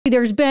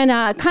There's been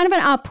a kind of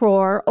an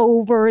uproar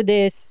over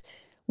this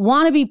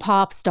wannabe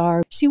pop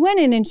star. She went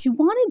in and she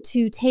wanted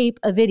to tape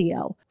a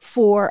video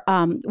for,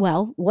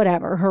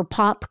 whatever, her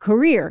pop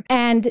career.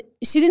 And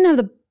she didn't have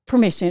the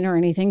permission or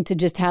anything to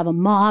just have a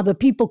mob of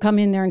people come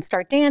in there and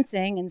start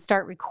dancing and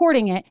start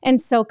recording it.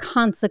 And so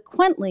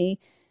consequently,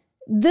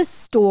 the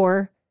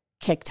store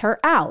kicked her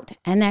out.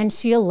 And then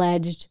she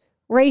alleged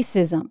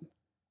racism.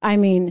 I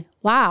mean,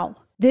 wow.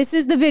 This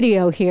is the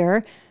video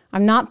here.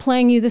 I'm not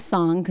playing you the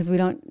song because we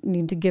don't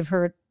need to give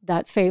her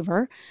that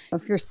favor.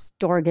 If your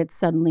store gets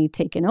suddenly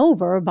taken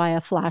over by a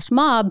flash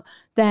mob,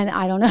 then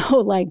I don't know,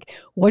 like,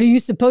 what are you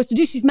supposed to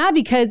do? She's mad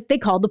because they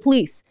called the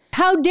police.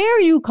 How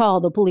dare you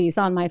call the police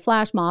on my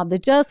flash mob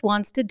that just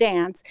wants to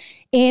dance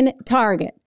in Target?